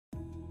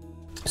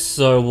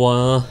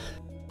So,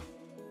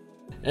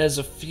 there's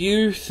a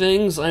few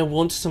things I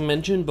want to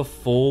mention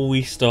before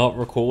we start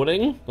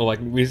recording, or like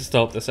we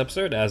start this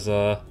episode, as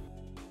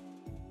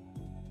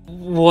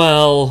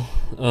well,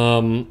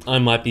 I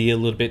might be a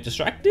little bit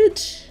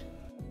distracted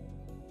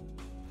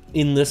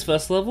in this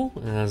first level,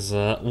 as,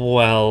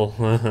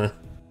 well,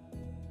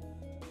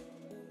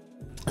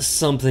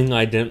 something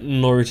I didn't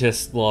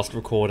notice last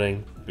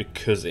recording,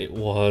 because it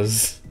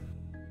was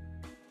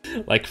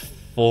like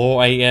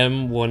 4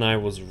 AM when I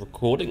was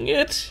recording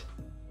it.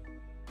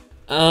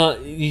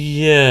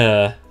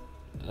 Yeah.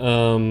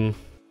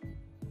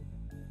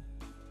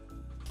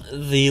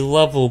 The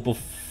level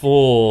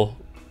before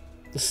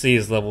C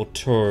is level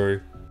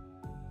 2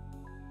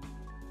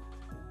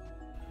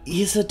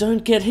 is a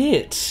don't get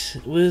hit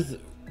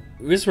with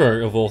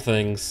Rizro of all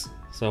things.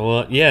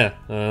 So, yeah,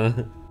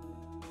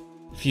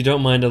 if you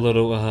don't mind a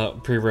little,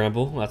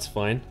 pre-ramble, that's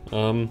fine.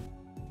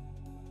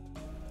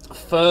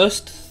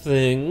 First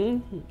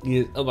thing,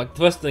 the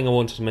first thing I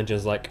wanted to mention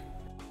is, like,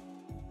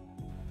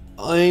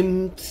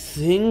 I'm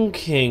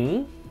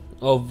thinking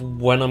of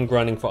when I'm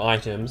grinding for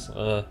items,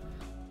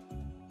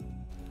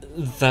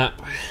 that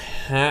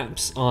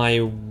perhaps I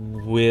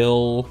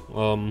will,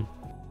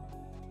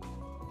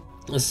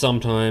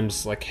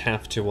 sometimes, like,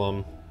 have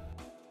to,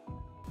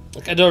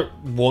 like, I don't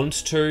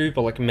want to,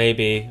 but, like,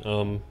 maybe,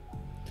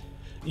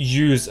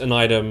 use an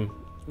item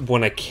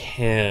when I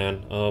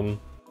can,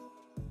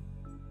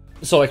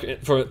 so,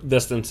 like, for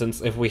this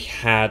instance, if we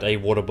had a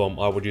water bomb,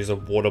 I would use a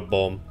water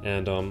bomb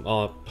and,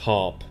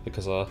 harp,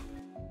 because,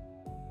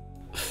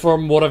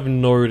 from what I've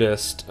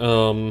noticed,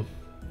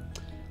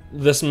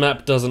 this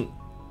map doesn't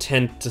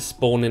tend to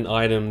spawn in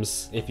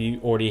items if you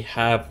already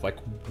have, like,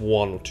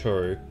 1 or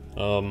 2.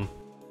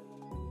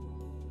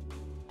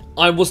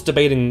 I was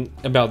debating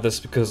about this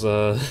because,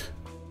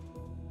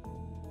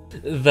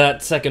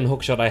 that second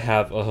hookshot I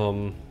have,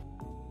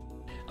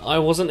 I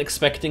wasn't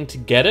expecting to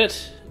get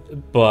it,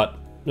 but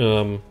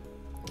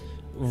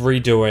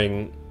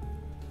redoing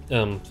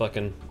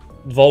fucking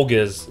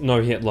Volga's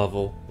no-hit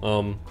level,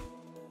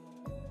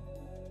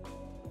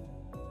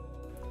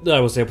 I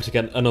was able to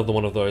get another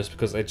one of those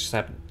because it just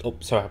happened,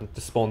 happened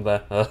to spawn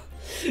there.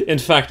 In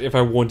fact, if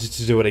I wanted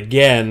to do it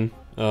again,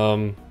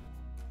 I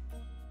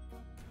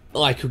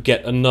could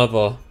get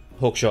another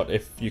hookshot,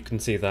 if you can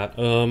see that.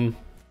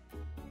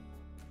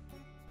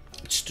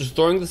 Just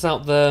throwing this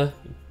out there,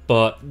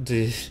 but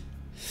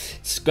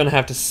it's gonna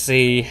have to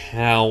see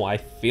how I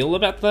feel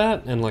about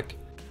that, and, like,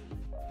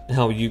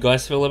 how you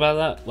guys feel about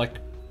that, like,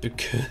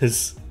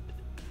 because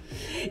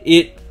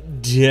it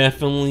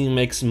definitely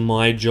makes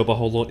my job a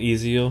whole lot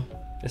easier,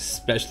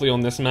 especially on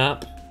this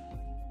map,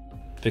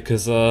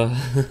 because, oh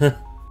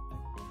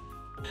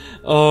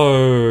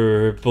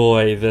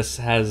boy, this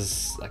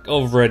has, like,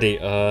 already,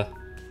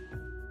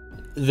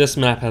 this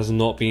map has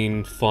not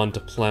been fun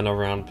to plan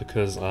around,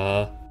 because,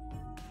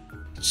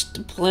 just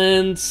the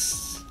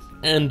plans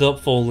end up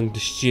falling to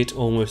shit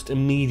almost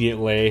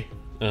immediately.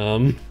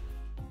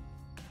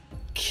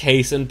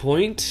 Case in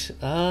point,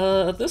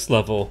 this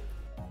level.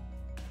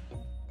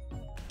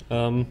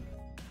 I'm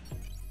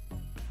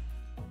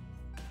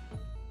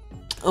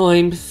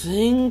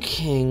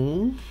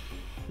thinking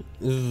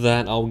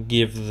that I'll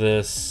give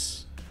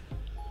this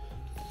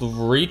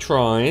 3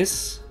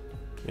 tries,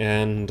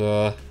 and,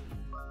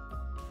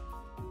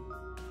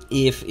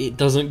 if it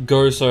doesn't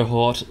go so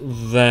hot,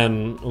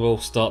 then we'll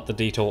start the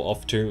detour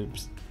off to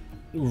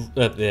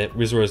the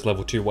Rizro's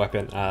level 2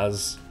 weapon,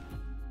 as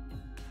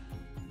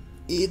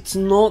it's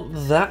not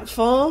that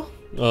far.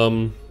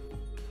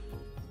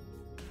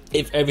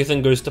 If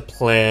everything goes to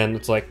plan,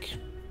 it's like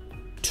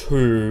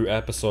 2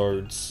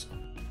 episodes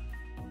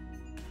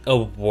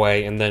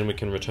away, and then we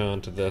can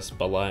return to this,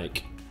 but,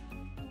 like,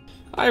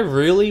 I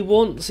really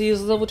want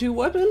Cia's level 2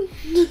 weapon.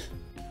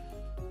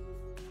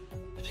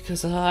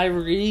 Because I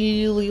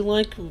really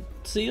like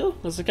Cia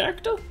as a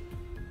character.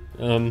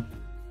 But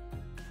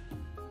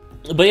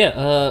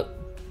yeah,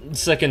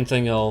 second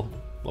thing well,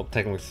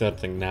 technically third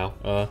thing now,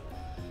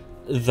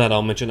 that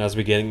I'll mention as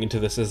we're getting into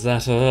this is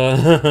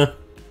that,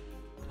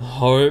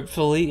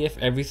 hopefully, if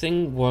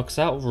everything works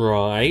out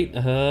right,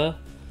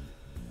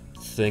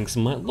 things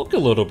might look a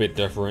little bit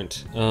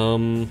different.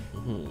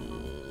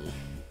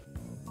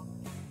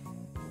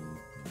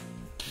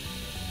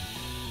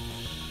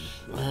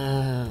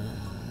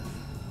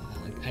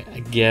 I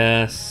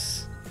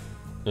guess,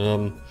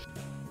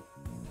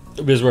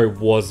 Rizro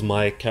was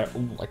my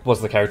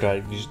was the character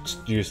I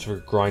used for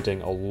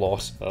grinding a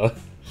lot,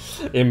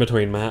 in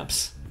between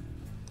maps.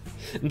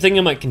 I'm thinking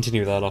I might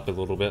continue that up a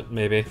little bit,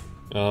 maybe.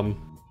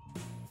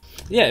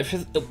 Yeah, if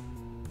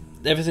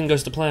everything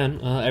goes to plan,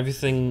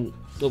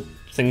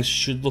 things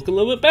should look a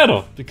little bit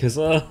better, because,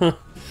 after,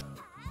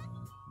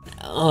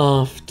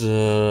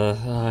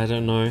 I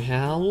don't know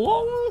how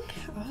long,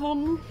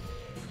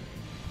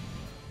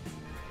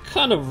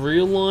 kind of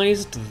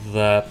realized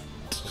that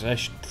I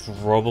should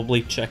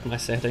probably check my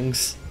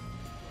settings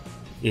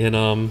in,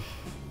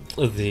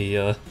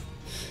 the,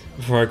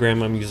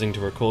 program I'm using to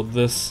record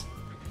this.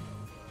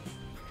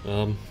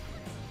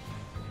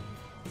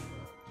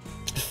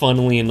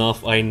 funnily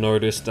enough, I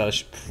noticed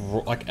that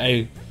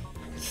I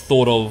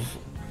thought of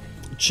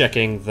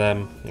checking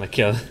them, like,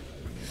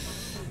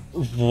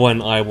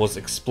 when I was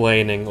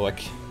explaining, like,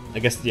 I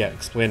guess, yeah,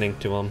 explaining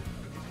to,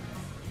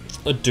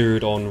 a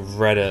dude on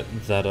Reddit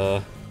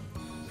that,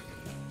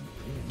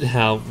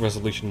 how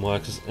resolution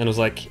works, and it was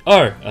like,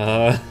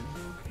 oh,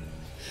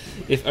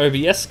 if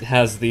OBS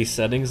has these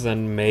settings,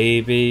 then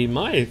maybe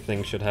my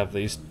thing should have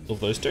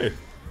those too.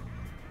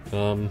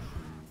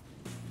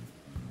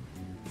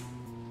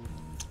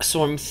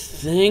 So I'm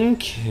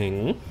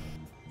thinking,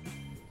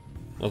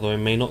 although it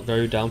may not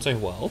go down so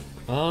well,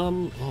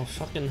 oh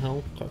fucking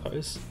hell,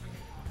 cocos,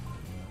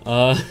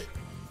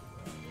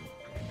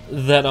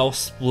 that I'll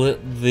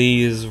split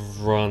these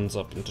runs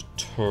up into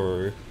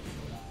two.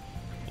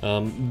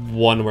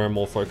 One where I'm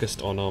more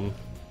focused on,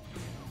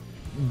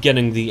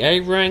 getting the A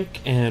rank,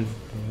 and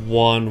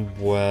one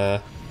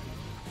where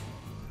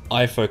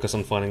I focus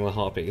on finding the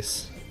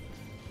Harpies.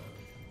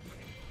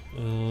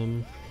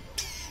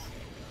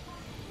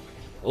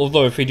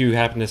 Although if we do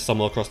happen to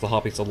stumble across the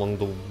Harpies along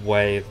the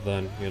way,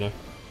 then, you know,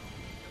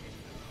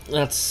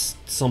 that's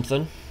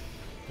something.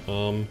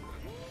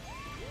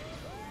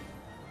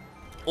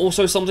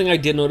 Also, something I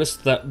did notice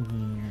that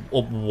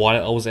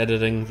while I was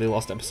editing the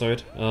last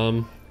episode,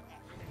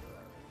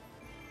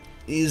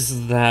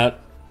 is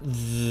that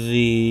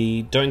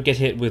the don't get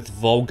hit with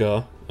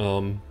Vulgar,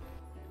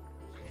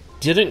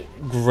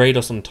 didn't grade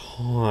us on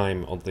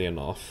time, oddly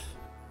enough.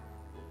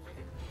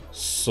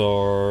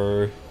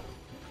 So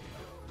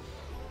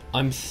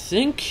I'm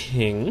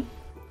thinking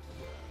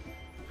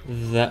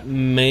that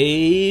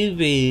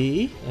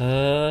maybe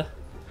the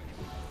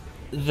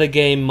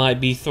game might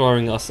be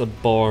throwing us a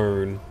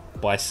bone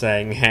by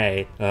saying,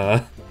 hey,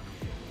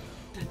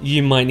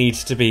 you might need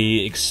to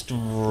be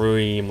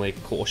extremely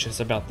cautious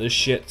about this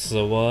shit,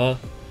 so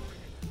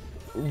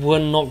we're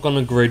not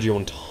gonna grade you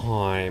on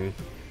time.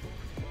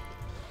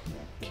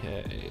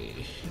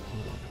 Okay.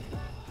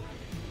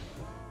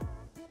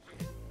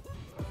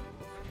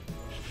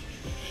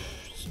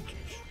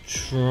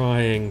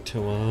 Trying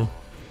to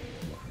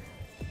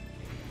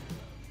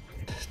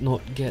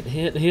not get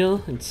hit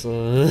here. It's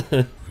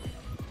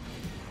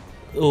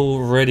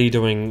already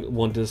doing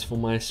wonders for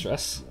my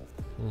stress.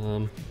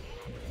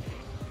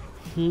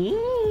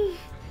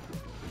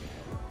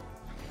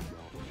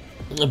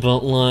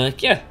 But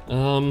like, yeah,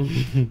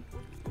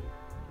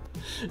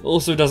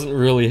 also doesn't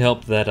really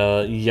help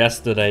that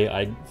yesterday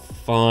I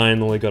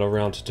finally got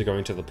around to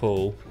going to the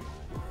pool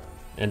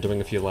and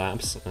doing a few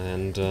laps,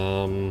 and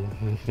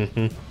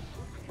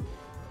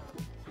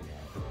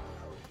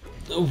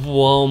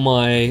while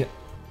my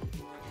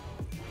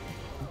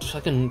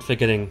fucking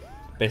forgetting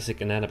basic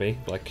anatomy,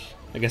 like,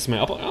 I guess my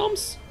upper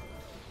arms?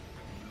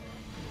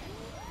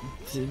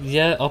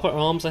 Yeah, upper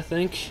arms, I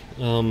think,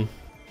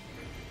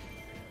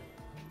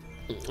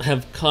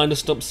 have kind of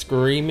stopped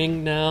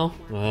screaming now.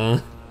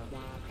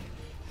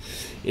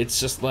 It's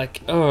just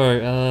like,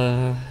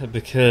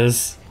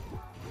 because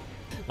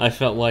I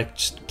felt like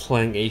just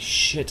playing a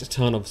shit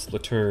ton of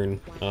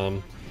Splatoon,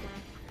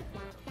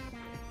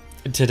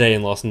 today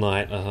and last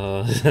night.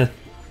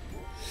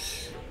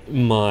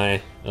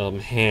 My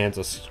hands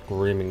are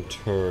screaming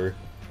too.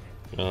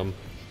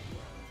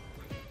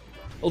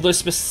 Although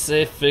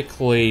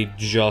specifically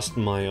just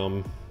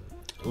my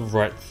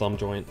right thumb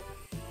joint,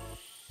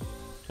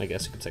 I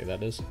guess you could say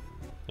that is.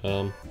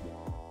 But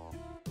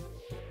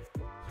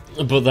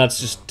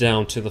that's just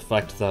down to the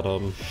fact that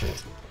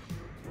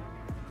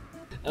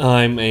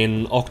I'm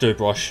an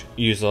Octobrush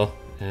user,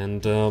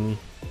 and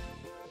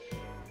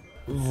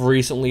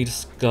recently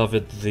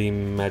discovered the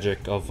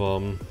magic of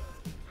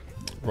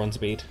run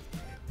speed,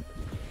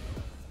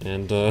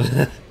 and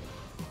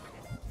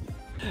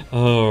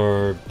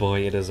oh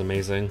boy, it is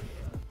amazing.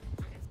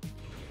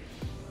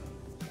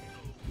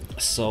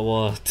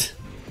 So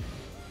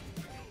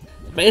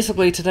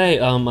basically today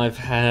I've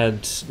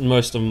had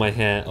most of my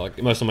hair,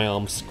 like most of my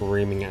arms,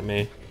 screaming at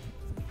me.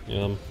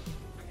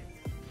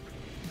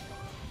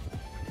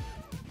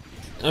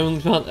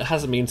 Only part that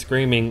hasn't been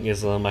screaming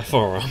is my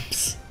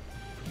forearms.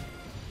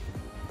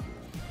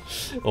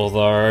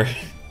 Although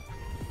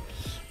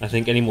I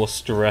think any more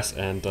stress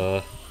and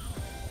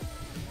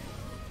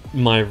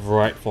my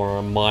right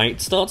forearm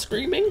might start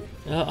screaming.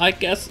 I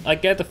guess I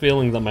get the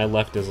feeling that my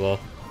left is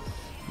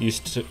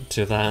used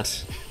to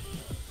that.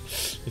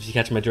 If you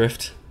catch my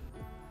drift.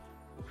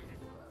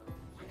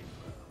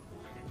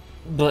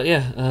 But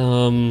yeah,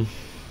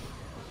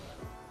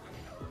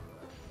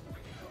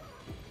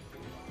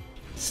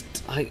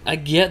 I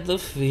get the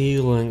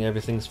feeling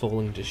everything's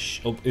falling to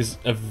is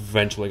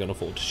eventually gonna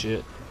fall to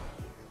shit.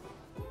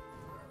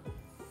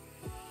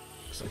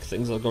 Looks like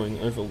things are going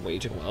over way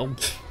too well.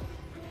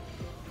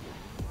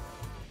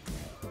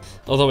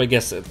 Although I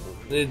guess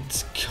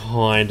it's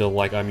kinda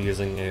like I'm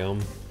using a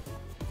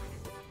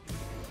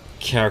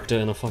character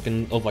in a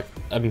fucking, like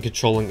I'm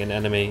controlling an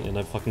enemy in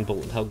a fucking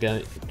bullet hell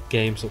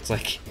game, so it's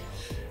like,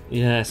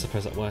 yeah, I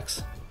suppose that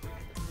works.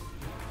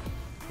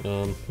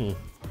 But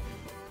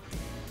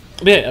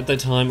yeah, at the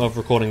time of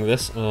recording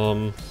this, is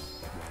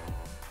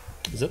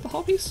it the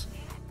Harpies?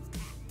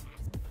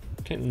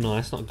 Okay,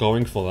 nice, not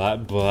going for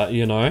that, but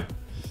you know,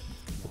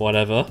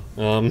 whatever.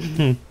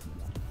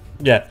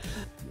 Yeah.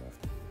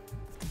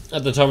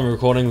 At the time of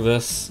recording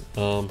this,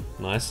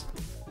 nice.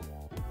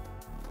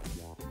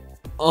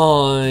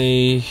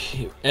 I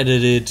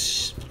edited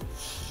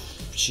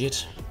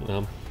shit.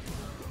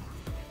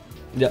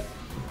 Yeah.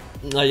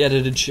 I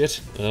edited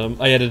shit.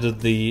 I edited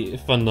the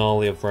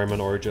finale of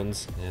Rayman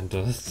Origins, and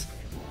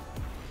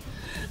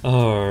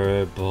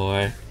oh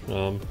boy.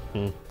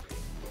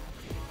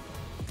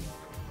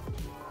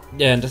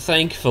 Yeah, and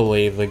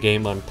thankfully the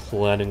game I'm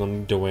planning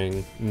on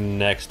doing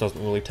next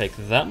doesn't really take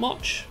that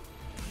much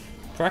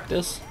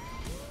practice.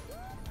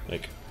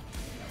 Like,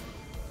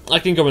 I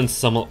can go in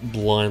somewhat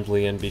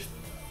blindly and be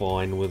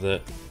fine with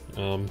it.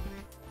 I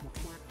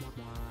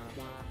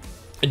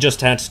just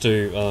had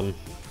to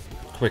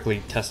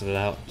quickly test it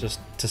out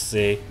just to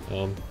see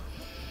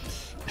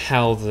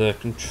how the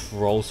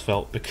controls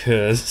felt,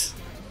 because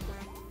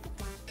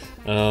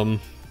I'm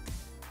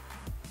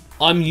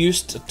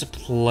used to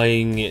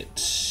playing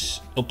it,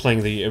 or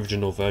playing the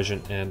original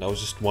version, and I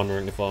was just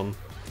wondering if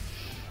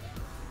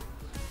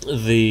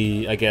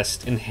the, I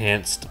guess,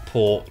 enhanced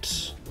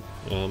port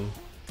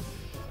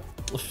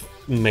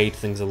made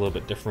things a little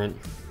bit different.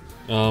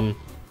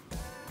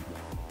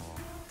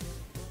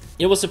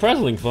 It was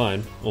surprisingly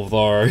fine,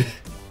 although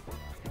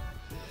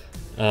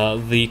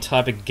the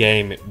type of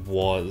game it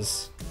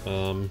was,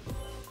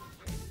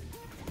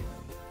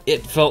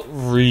 it felt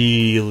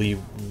really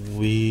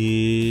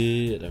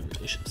weird. I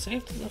really should have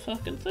saved the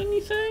fucking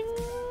thingy thing.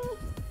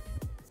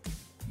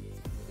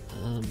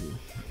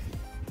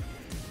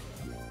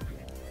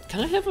 Can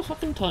I have a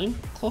fucking time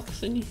clock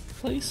thingy,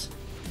 please?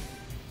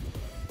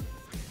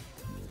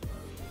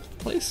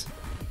 Please?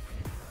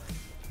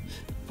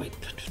 Wait.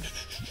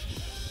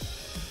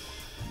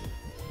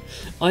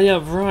 Oh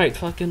yeah, right,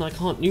 fucking I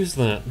can't use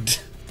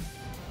that.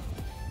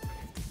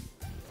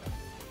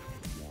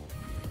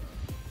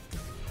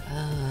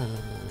 No.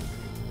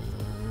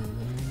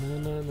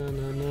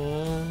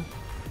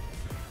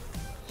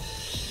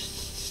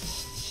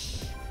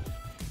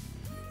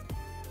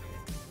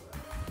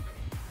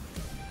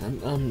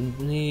 I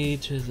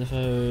need to the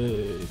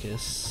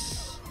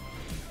focus.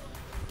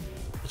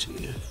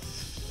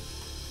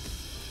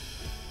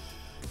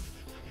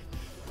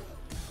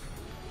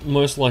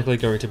 Most likely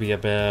going to be a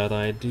bad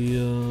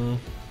idea.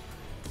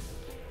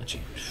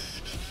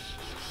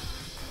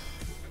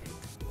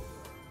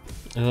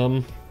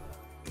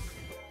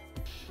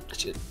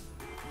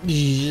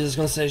 Just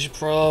gonna say I should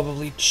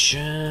probably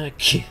check,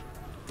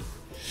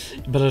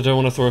 but I don't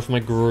want to throw off my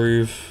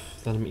groove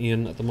that I'm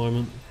in at the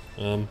moment.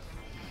 Okay,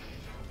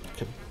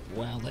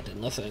 wow, that did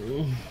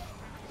nothing.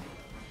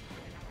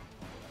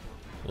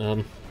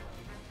 I'm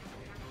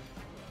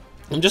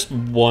just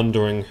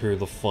wondering who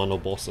the final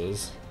boss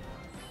is.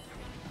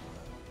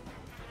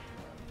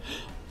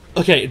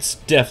 Okay, it's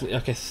definitely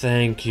okay.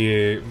 Thank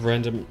you,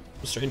 random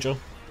stranger.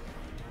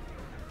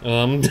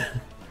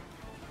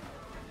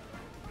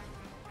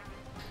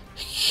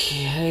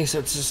 Okay, so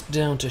it's just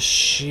down to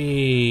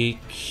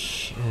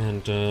Sheik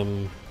and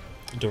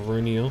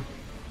Darunia.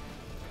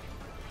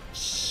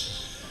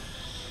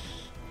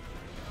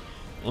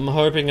 I'm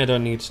hoping I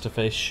don't need to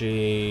face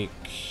Sheik,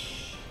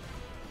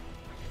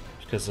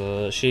 because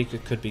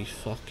Sheik could be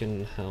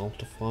fucking hell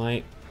to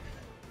fight.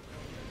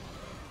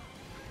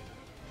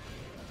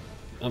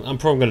 I'm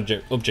probably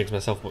gonna object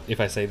myself if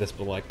I say this,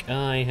 but like,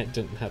 I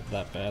didn't have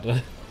that bad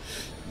a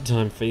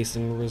time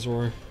facing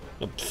Rizro.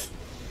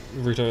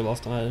 Ruto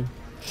last time.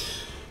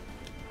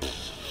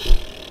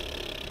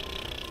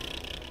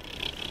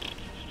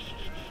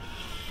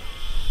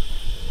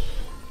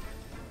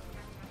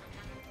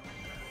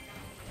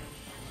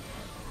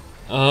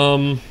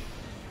 Um,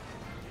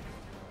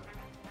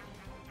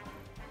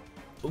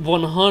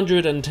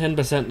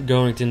 110%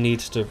 going to need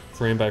to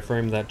frame by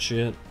frame that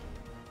shit.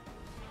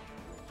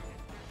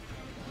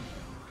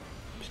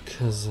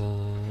 Because,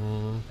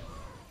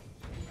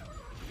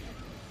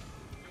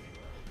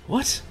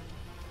 what?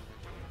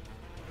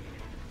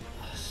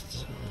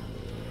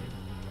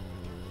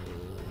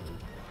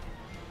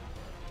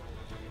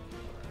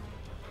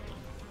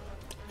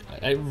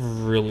 I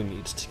really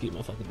need to keep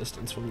my fucking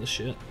distance from this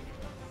shit.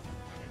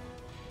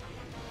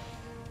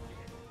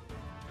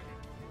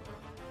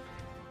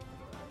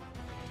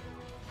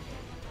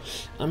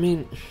 I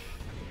mean,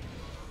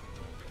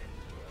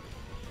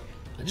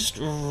 I just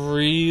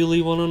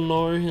really want to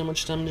know how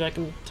much damage I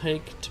can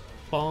take to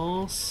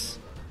pass.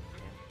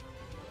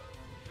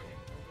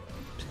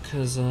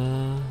 Because,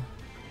 I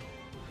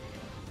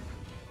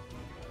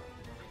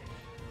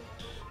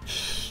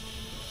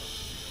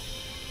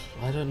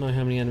don't know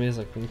how many enemies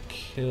I can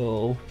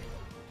kill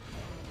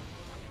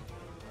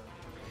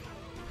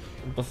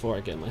before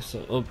I get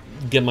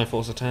get my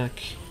force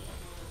attack.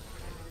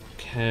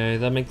 Okay,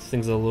 that makes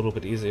things a little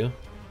bit easier.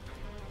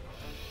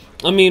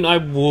 I mean, I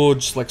would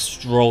just like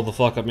stroll the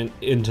fuck up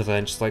into there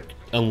and just like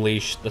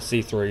unleash the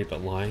C3,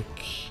 but like,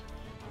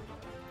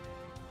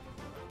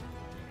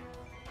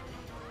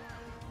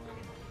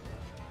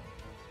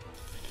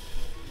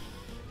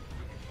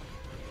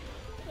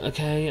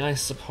 Okay, I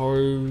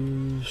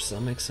suppose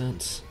that makes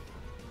sense.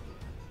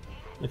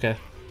 Okay.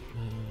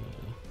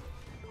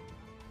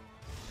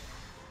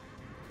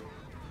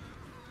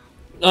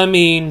 I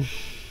mean...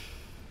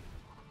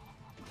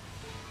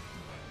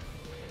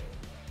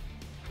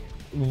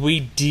 we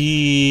did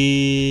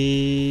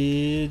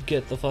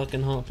get the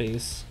fucking heart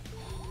piece.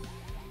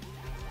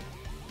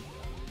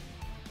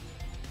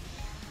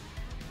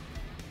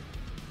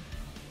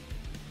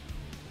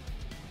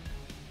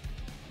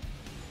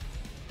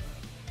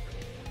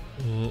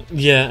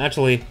 Yeah,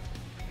 actually,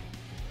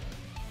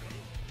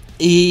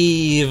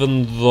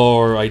 even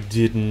though I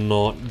did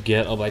not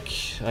get,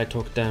 I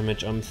took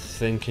damage, I'm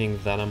thinking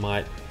that I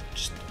might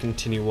just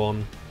continue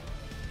on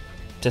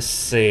to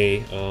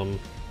see,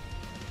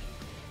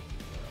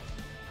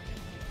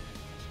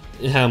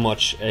 how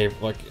much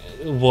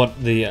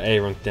what the A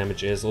rank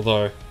damage is,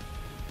 although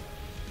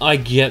I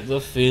get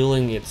the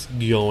feeling it's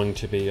going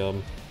to be,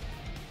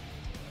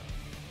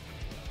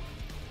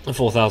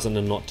 4,000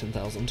 and not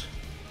 10,000.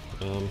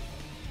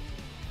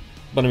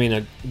 But I mean,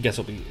 I guess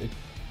it'll be a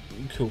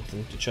cool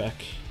thing to check.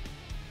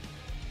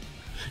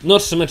 Not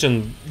to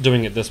mention,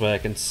 doing it this way, I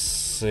can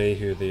see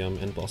who the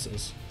end boss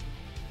is.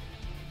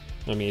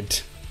 I mean...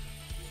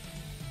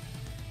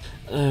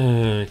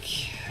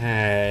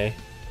 Okay...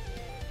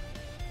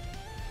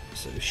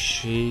 So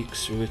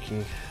Sheik's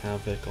wreaking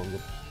havoc on the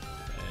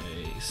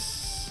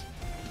base.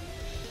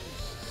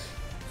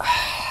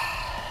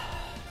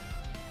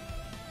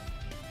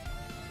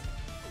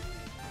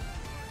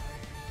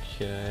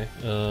 Okay,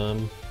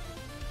 I'm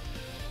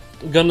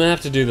gonna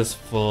have to do this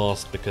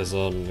fast because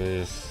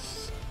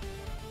this.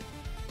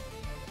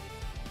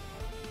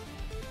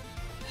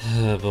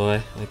 Oh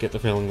boy, I get the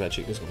feeling that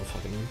Sheik is gonna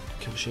fucking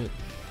kill shit.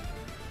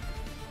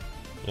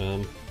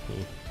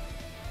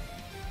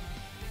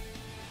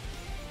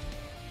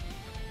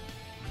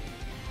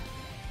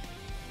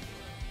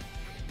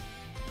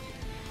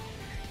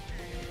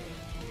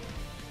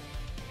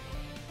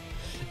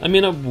 I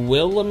mean, it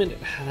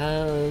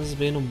has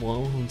been a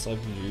while since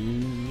I've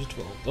used...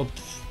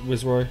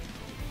 Wizroy.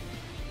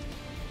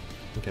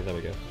 Okay, there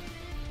we go.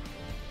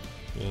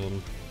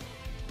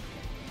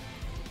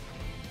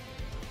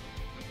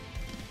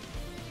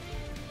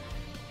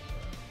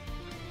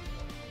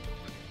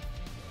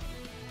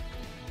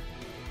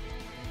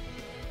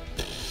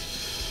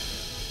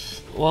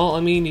 Well,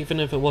 I mean,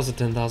 even if it was a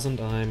 10,000,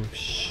 I'm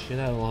shit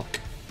out of luck.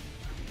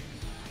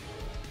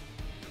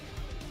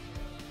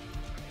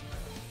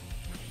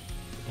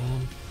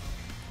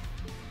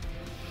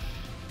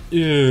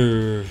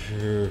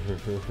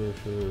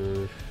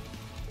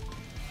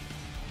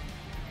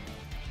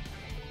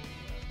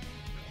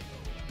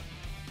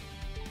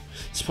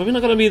 It's probably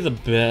not gonna be the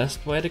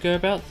best way to go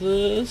about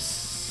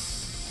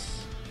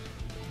this.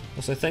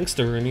 Also, thanks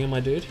to Rooney, my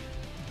dude.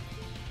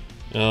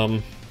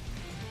 But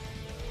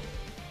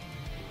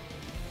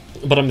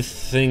I'm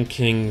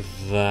thinking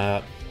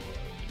that...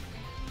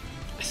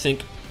 I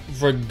think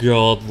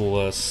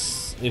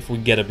regardless, if we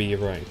get a B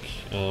rank,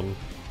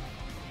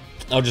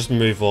 I'll just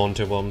move on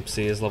to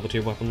see his level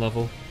 2 weapon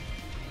level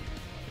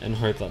and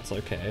hope that's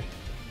okay.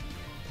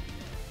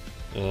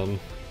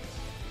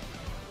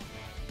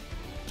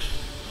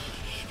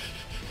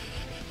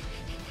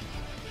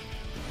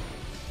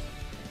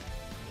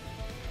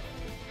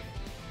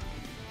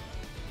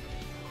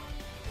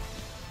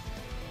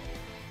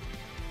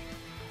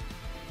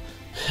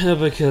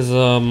 Because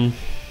I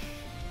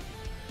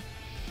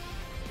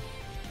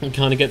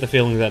kind of get the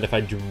feeling that if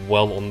I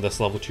dwell on this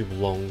level too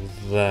long,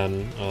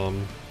 then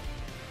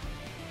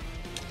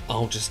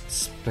I'll just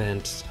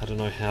spend I don't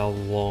know how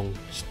long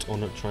just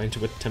on it trying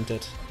to attempt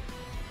it.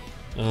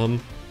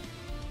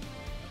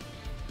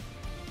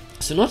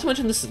 So not to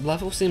mention this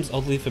level seems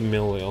oddly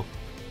familiar.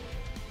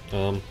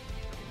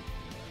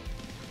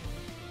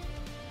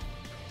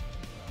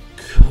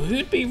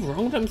 Could be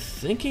wrong, but I'm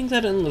thinking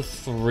that in the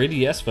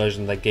 3DS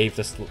version they gave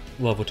this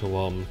level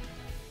to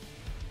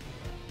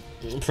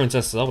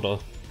Princess Zelda,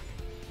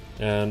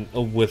 and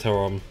with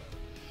her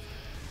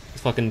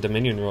fucking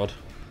Dominion Rod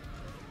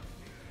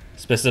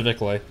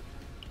specifically.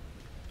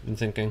 I'm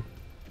thinking.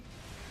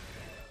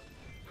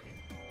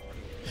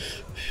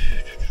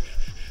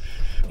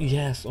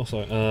 Yes.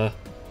 Also,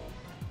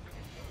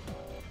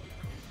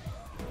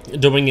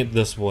 doing it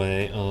this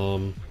way,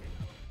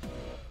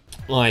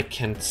 I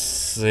can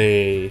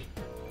see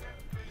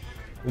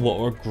what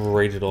we're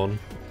graded on,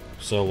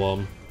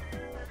 so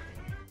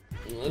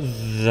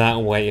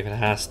that way if it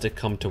has to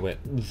come to it,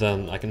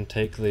 then I can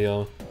take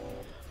the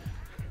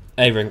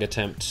A-rank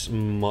attempt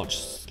much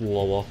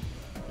slower,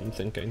 I'm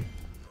thinking.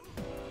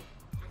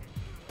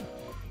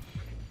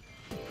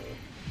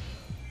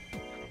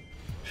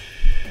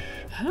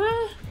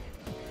 Huh?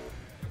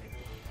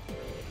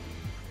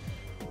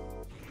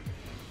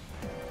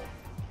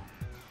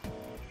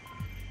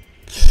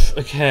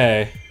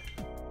 Okay.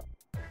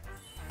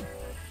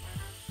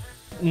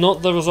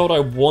 Not the result I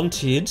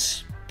wanted,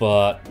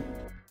 but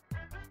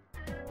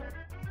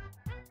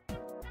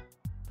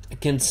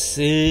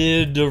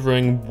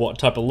considering what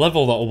type of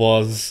level that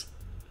was,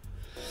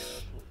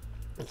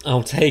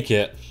 I'll take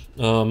it.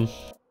 So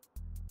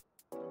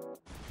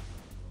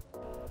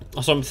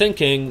I'm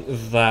thinking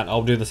that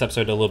I'll do this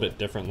episode a little bit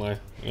differently.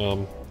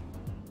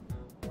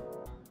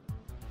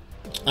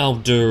 I'll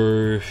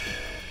do...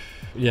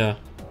 yeah.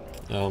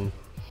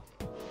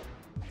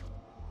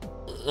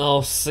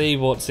 I'll see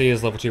what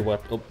CS level 2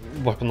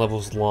 weapon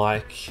level's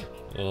like.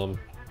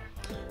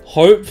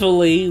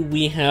 Hopefully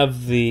we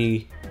have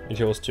the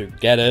materials to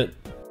get it.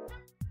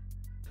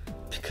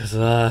 Because,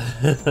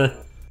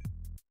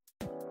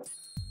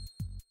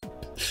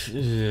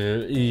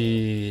 yeah,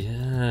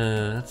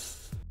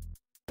 that's...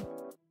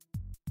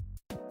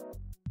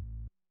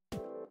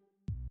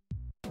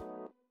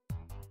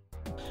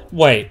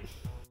 Wait.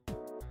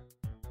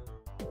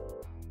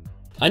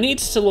 I need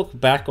to look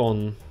back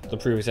on the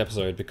previous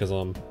episode because,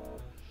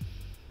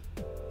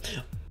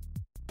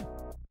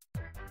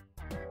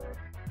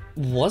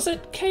 was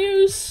it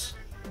KOs?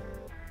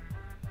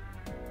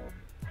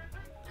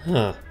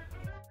 Huh.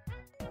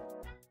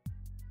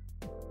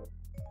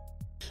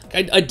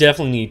 I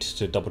definitely need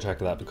to double check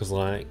that because,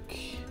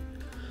 like,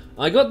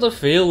 I got the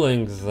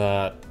feeling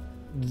that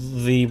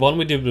the one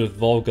we did with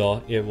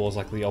Volga, it was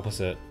like the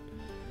opposite.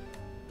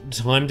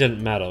 Time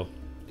didn't matter.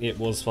 It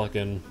was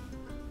fucking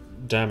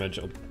damage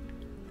or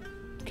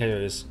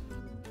KOs.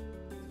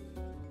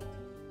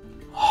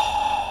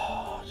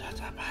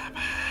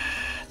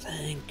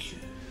 Thank you.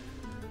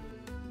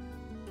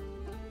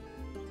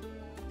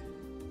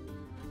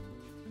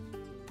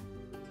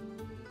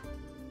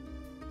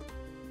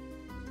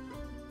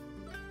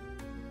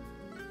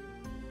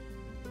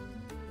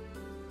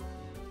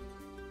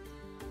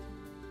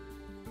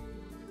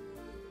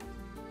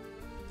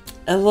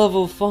 A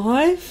level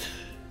 5?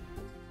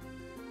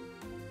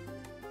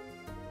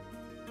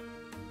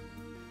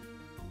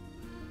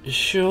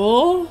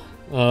 Sure.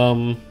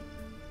 Well,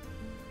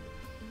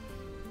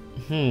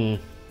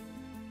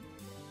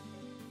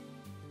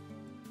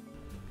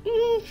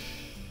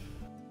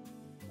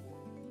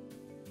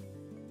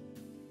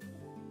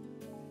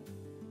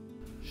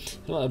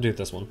 I'll do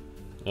this one.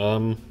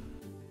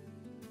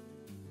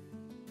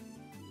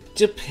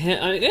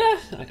 Yeah,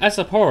 I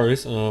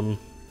suppose.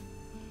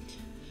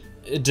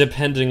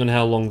 Depending on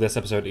how long this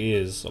episode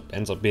is, or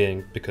ends up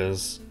being,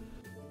 because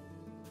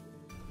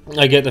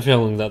I get the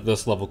feeling that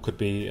this level could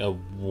be a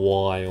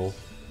while.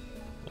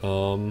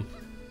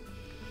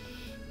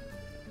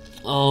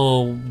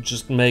 I'll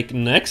just make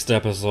next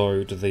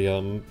episode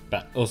the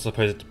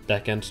supposed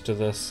back end to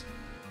this.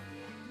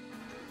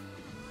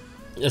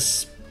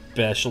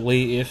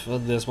 Especially if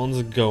this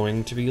one's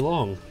going to be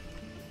long.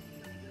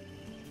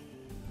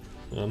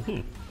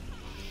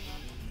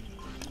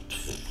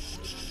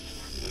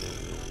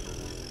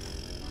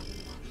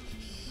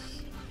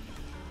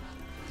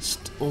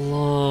 Just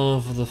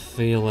love the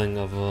feeling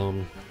of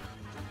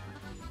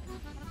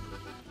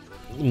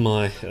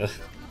my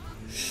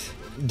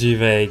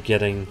duvet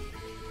getting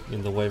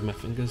in the way of my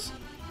fingers.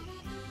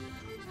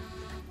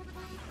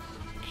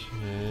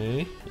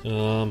 Okay.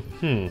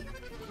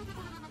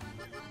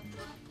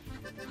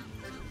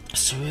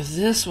 So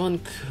this one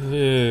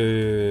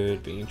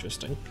could be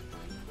interesting.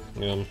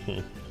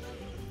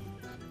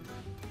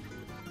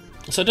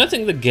 So I don't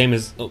think the game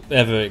has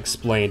ever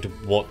explained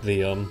what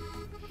the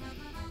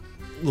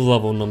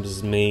level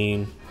numbers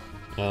mean.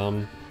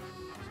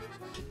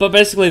 But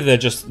basically they're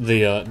just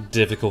the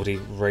difficulty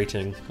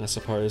rating, I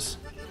suppose.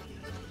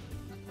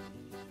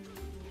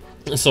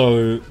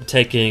 So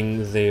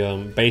taking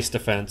the base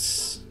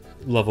defense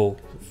level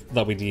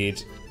that we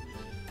did,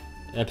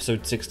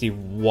 episode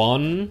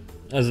 61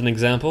 as an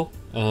example,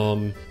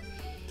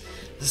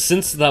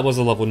 since that was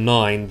a level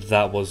 9,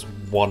 that was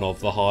one of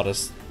the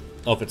hardest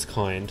of its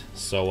kind,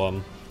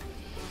 so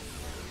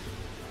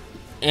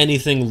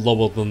anything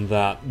lower than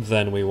that,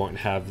 then we won't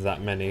have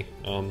that many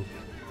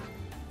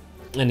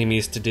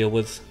enemies to deal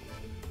with.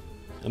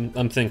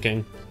 I'm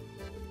thinking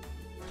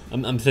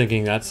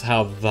that's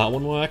how that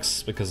one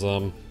works, because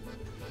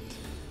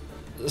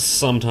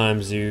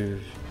sometimes you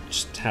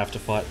just have to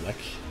fight like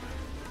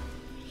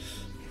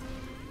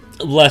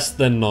less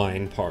than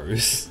 9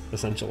 pros,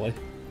 essentially.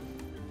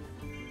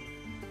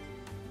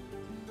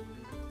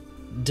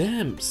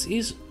 Damn,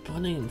 C's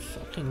running in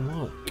fucking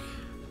luck.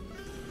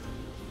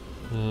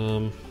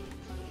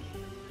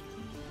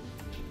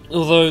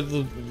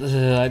 Although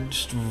I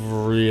just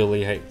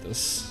really hate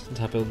this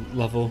type of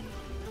level.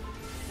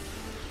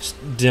 Just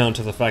down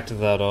to the fact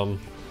that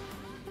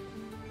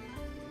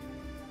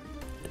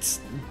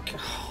it's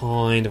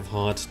kind of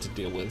hard to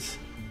deal with.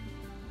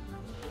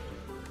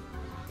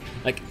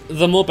 Like,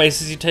 the more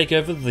bases you take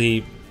over,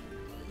 the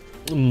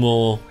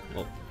more,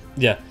 well,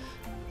 yeah,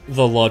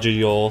 the larger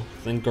your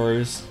thing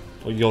grows,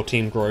 or your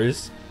team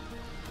grows.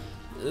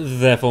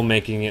 Therefore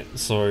making it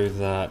so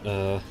that,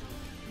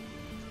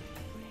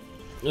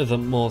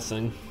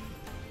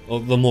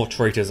 the more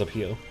traitors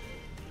appear.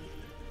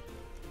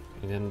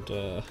 And,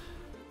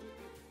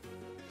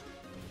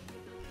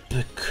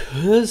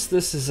 because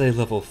this is a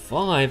level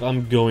 5,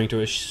 I'm going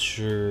to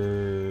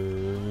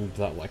assume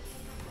that, like,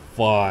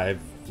 5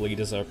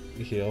 leaders are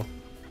here.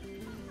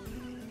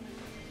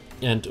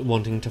 and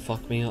wanting to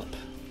fuck me up.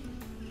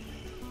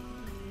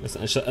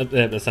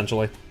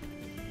 Essentially.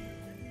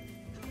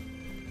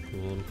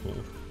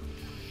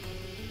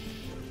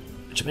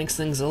 Which makes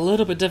things a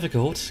little bit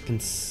difficult,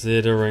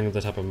 considering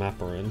the type of map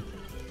we're in.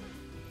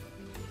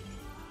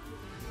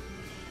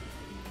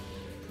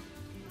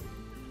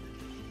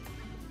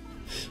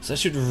 So I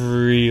should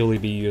really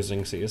be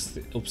using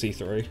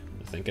C3,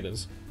 I think it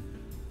is.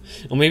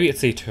 Or maybe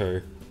it's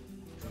C2.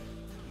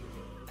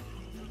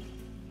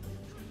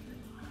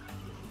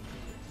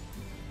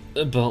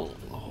 But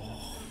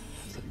oh,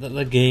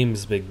 the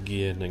game's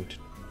beginning to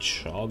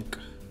chug.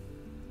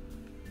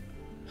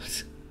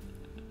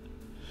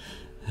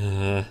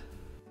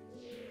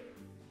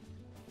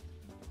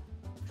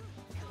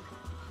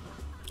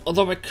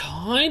 Although I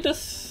kind of...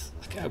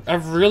 I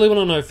really want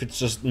to know if it's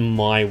just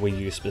my Wii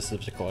U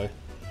specifically.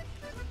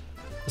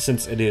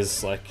 Since it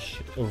is, like,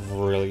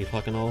 really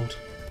fucking old.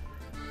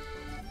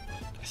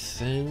 I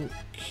think...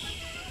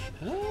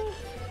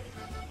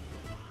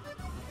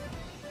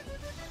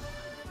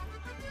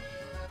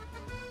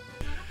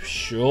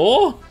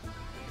 Sure?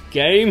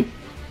 Game?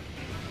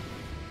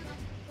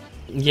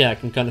 Yeah, I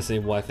can kind of see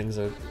why things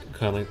are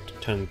kind of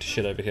turning to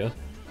shit over here.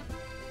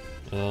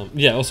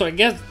 Yeah, also I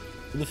get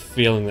the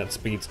feeling that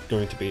speed's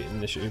going to be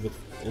an issue with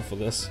all for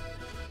this.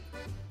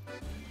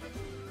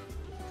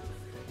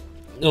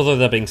 Although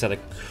that being said, I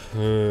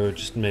could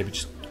just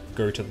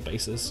go to the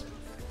bases.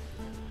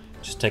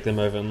 Just take them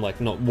over and like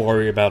not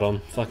worry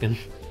about fucking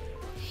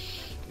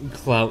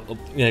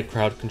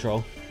crowd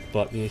control.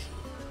 But yeah.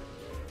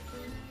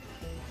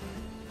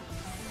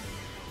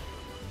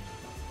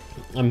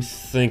 I'm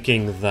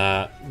thinking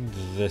that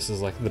this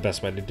is like the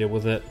best way to deal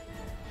with it.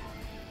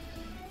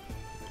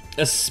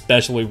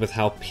 Especially with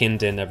how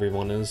pinned in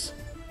everyone is.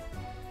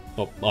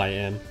 Well, I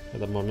am at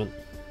the moment.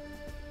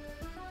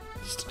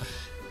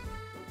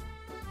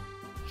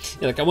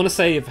 Yeah, like I want to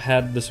say I've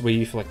had this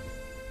Wii for like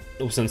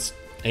since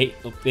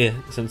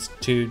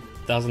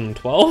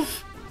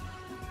 2012,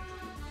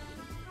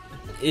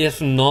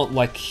 if not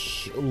like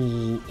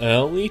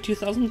early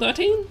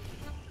 2013.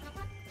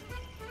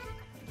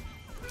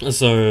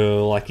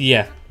 So like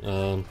yeah,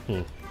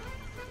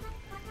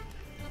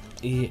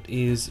 it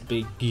is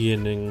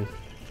beginning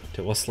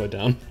to slow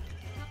down.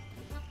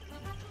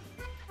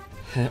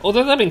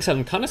 Although that being said,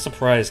 I'm kind of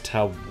surprised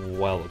how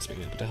well it's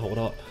been able to hold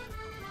up.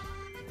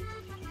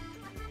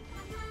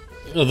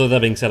 Although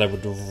that being said, I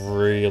would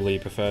really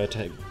prefer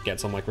to get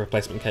some like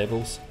replacement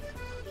cables,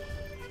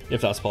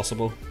 if that's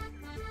possible.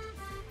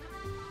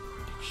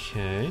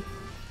 Okay.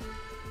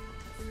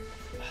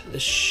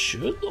 This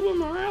should lower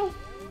morale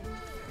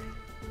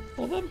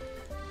for them.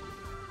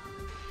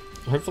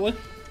 Hopefully.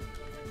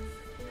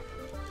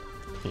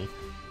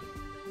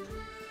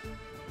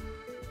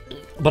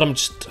 But I'm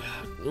just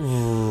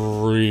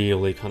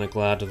really kind of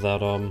glad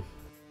that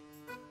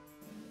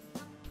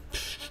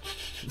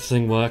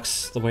thing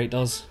works the way it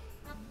does.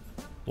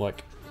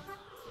 Like,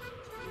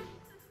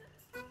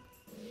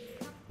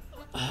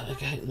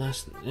 okay,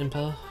 nice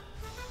Empire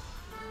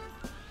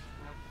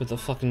with the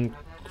fucking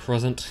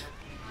crescent,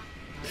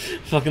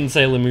 fucking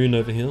Sailor Moon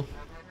over here.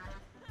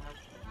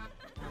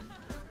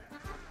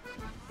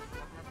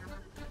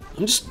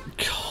 I'm just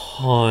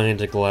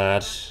kinda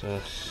glad.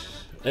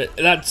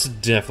 That's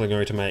definitely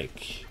going to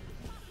make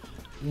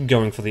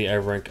going for the A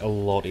rank a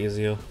lot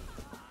easier.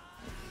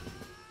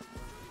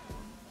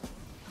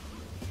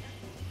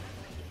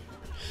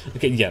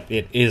 Okay, yeah,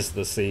 it is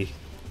the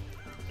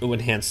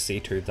enhanced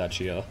C2 that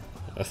she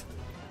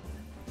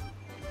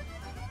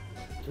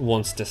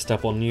wants to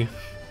step on you.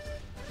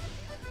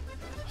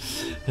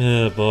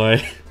 Oh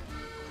boy.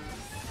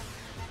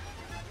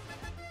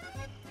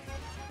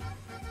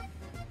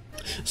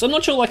 So I'm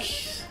not sure, like,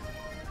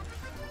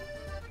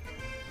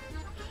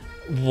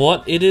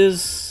 what it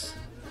is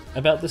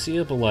about this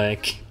year, but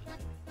like,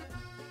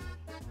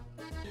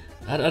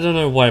 I don't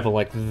know why, but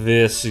like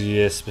this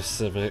year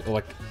specific,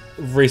 like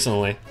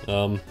recently,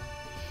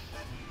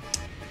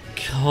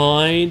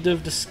 kind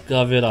of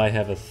discovered I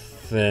have a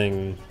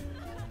thing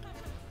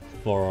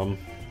for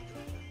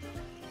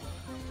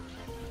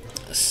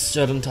a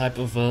certain type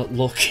of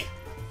look.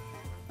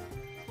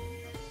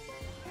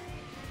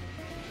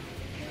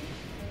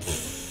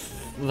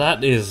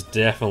 That is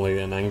definitely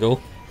an angle.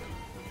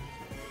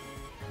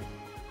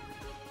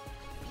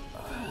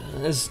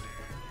 There's...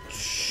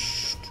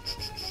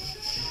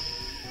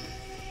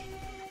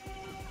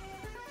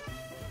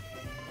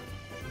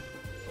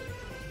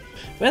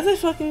 Where are they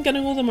fucking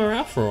getting all the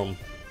morale from?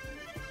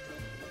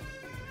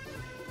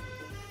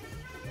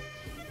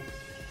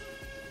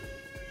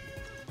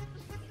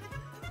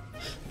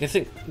 I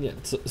think, yeah,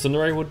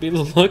 Sunray would be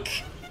the look.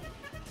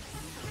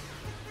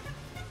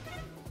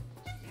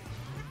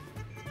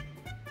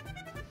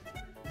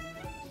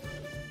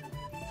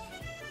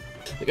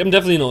 Like, I'm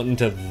definitely not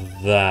into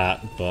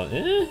that, but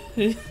eh.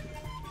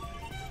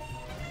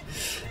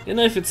 You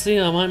know, if it's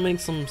here, I might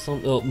make some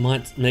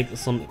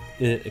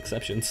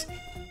exceptions.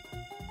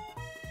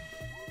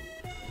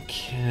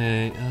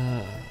 Okay,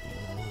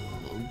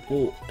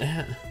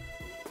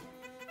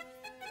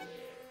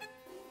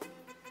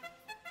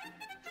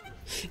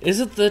 Is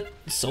it the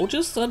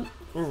soldiers that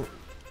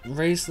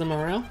raise the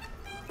morale?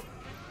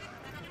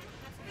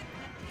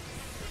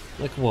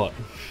 Like what?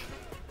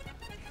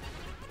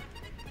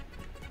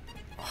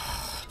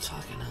 Oh,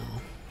 fucking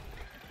hell.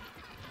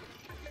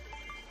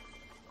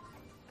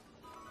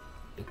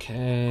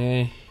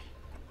 Okay.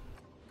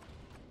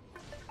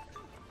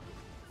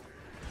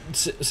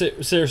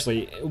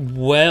 Seriously,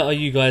 where are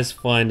you guys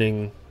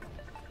finding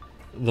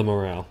the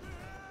morale?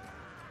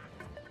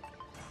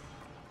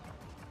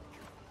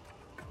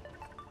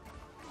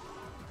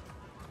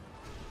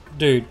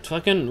 Dude,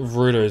 fucking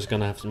Rudo's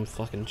gonna have some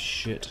fucking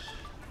shit.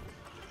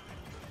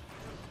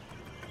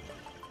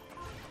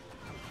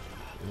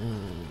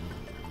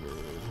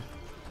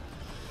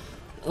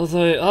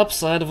 Although,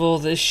 upside of all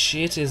this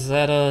shit is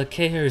that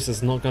Chaos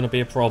is not gonna be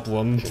a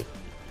problem.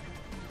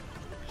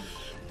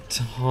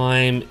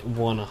 Time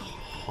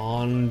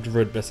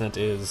 100%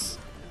 is.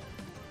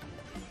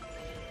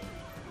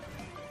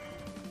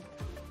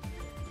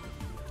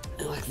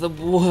 Like, the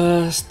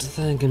worst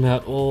thing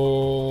about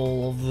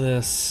all of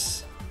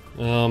this,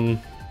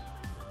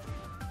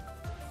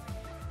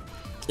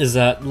 is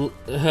that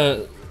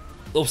her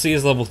obviously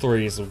is level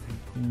 3 is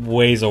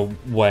ways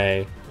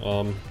away.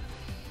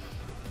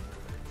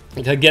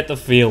 Like, I get the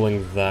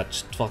feeling that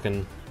just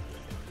fucking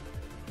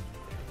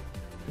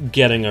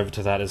getting over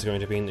to that is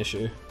going to be an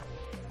issue.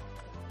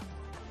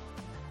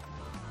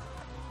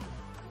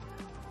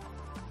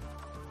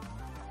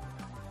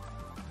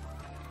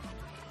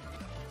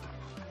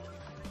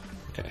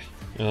 Okay.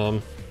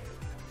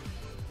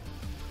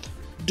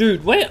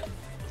 Dude, where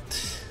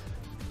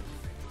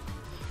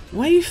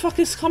you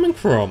fuckers coming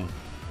from?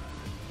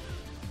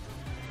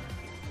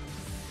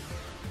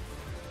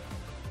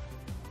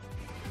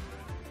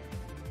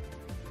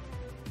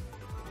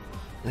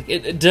 Like,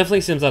 it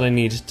definitely seems that I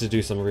need to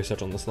do some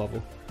research on this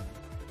level.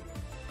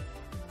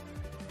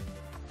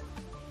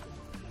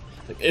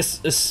 Like,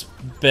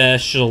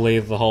 especially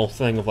the whole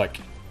thing of, like,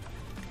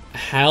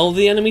 how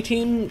the enemy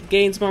team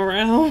gains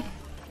morale.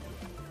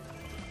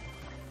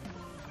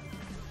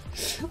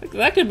 Like,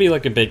 that could be,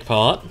 like, a big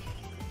part.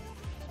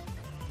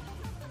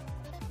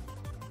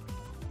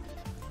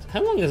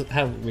 How long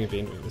have we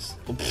been doing this?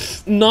 Oh,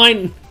 pff,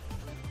 9!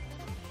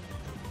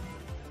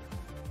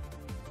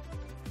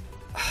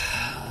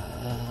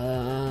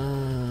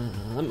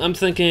 I'm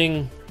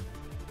thinking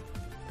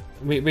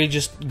we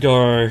just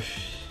go.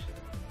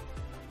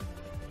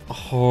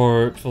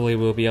 Hopefully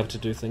we'll be able to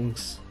do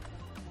things.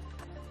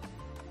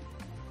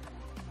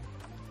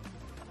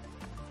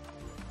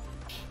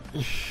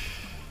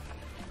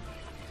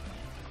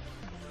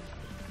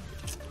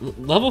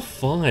 Level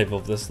 5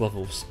 of this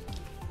level's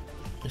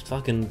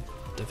fucking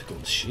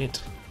difficult as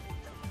shit.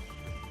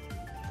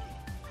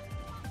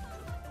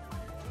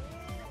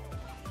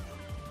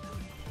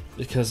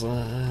 Because,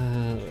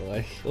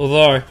 like,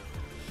 although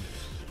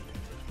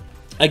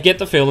I get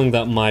the feeling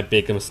that my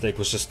bigger mistake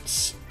was just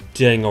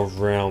staying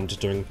around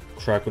doing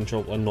crowd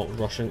control and not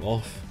rushing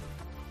off.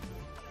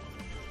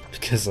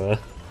 Because, okay.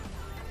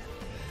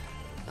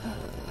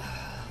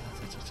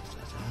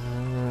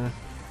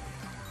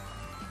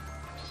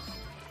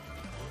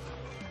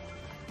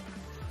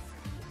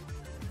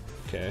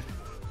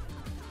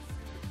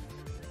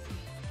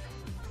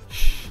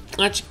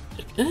 Actually,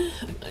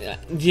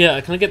 yeah,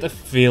 I kind of get the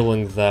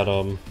feeling that,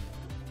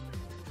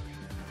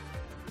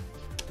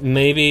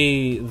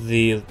 maybe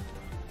the...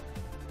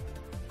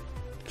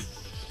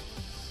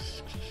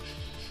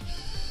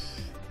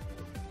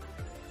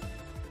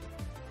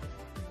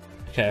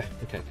 Okay.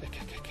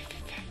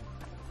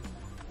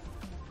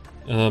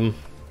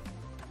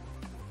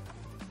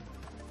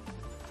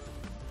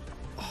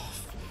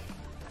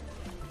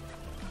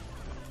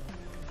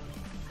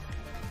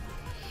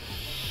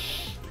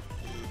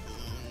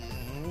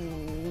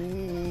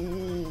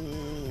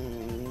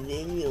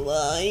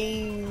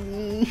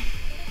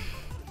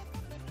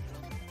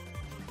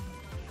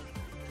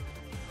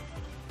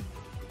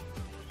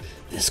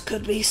 This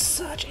could be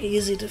such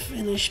easy to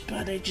finish,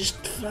 but I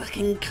just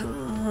fucking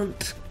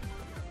can't.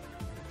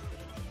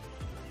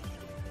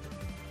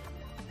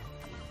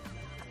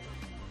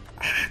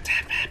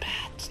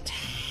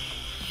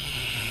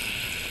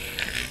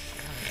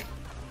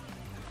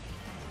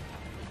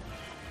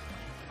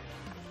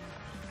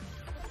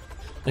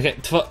 Okay,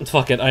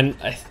 fuck it. I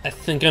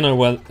think I know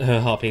where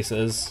her heart piece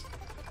is.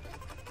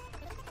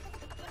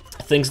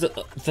 Things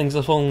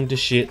are falling to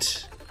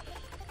shit.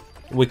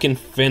 We can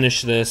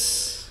finish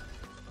this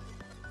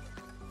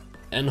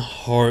and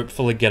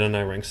hopefully get an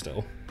A-ring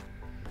still.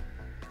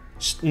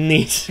 Just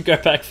need to go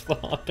back for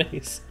the heart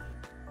piece.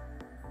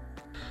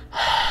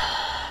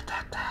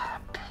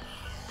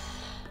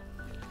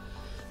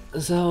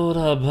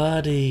 Zelda,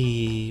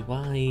 buddy,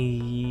 why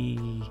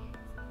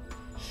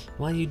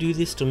you do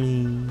this to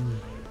me?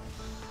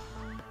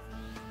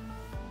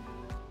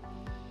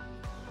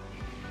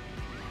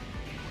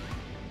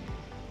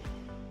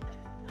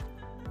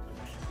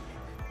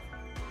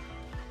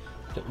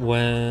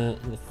 Where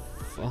the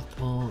fuck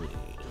are we?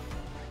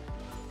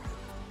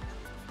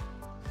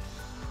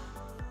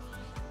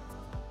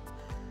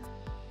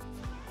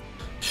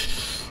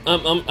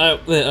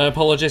 I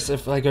apologize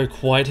if I go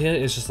quiet here.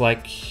 It's just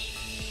like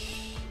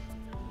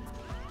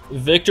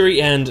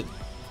victory and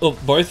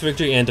both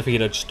victory and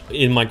defeat are just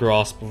in my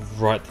grasp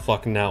right the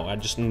fuck now. I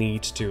just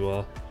need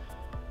to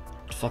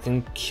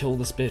fucking kill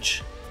this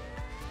bitch.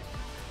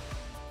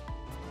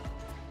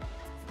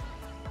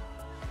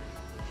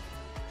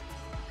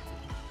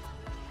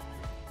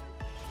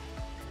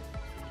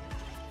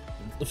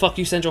 Fuck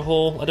you, Central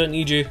Hall. I don't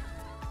need you.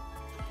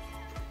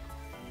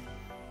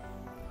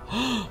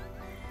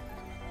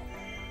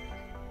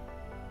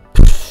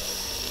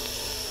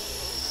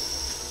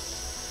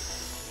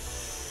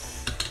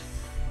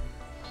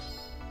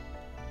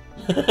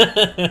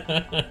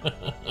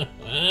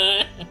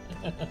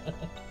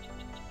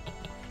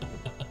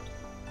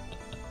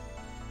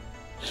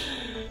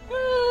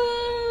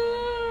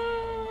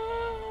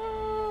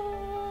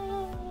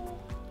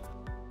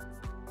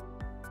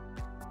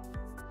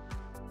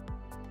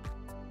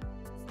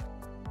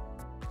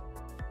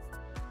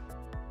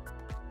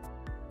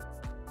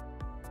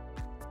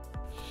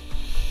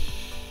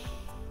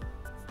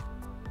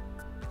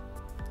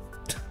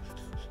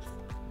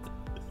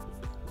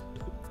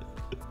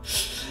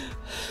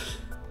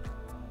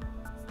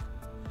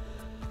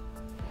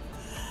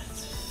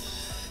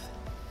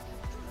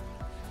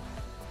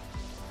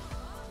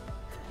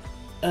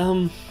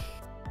 I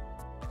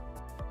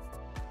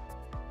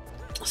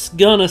was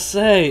gonna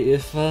say,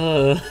 if,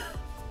 that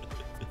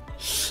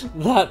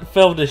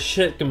fell to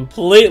shit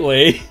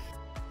completely. I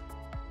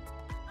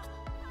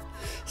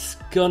was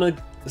gonna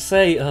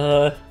say,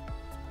 at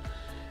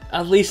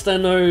least I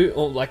know,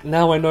 or like,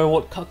 now I know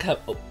what cock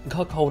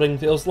holding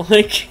feels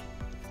like.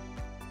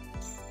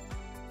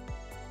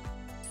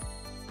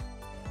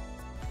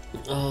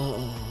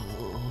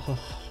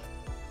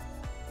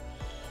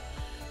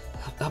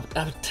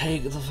 I'll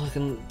take the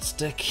fucking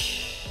stick.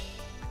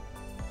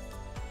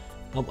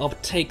 I'll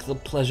take the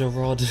pleasure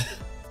rod.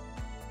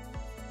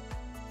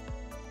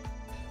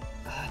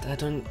 I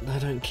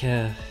don't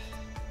care.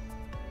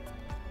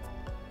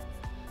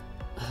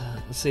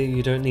 See,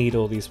 you don't need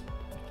all these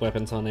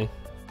weapons, honey.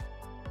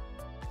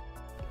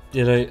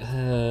 You don't.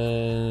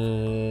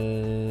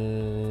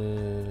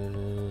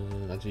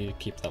 You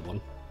keep that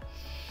one.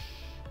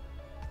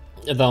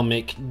 That'll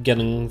make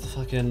getting the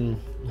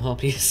fucking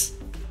harpies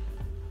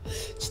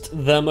just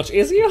that much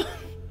easier.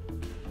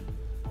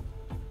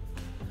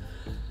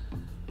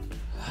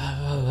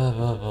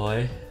 Oh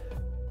boy.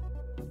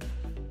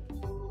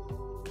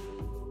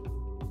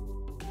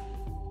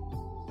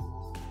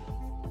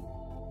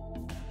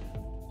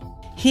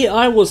 Here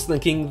I was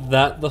thinking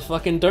that the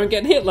fucking don't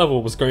get hit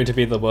level was going to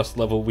be the worst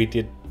level we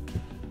did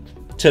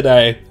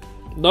today.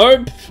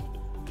 Nope.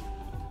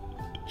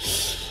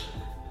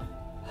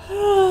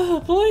 Oh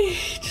boy,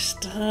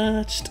 just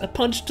a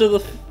punch to the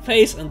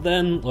face and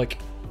then like,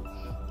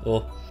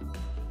 a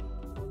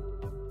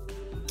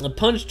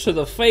punch to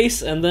the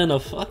face and then a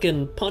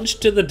fucking punch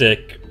to the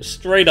dick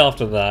straight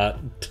after that.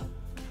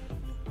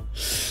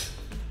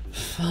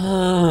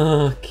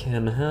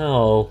 Fucking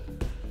hell.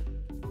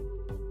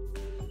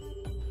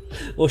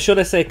 Or should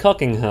I say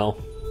cocking hell?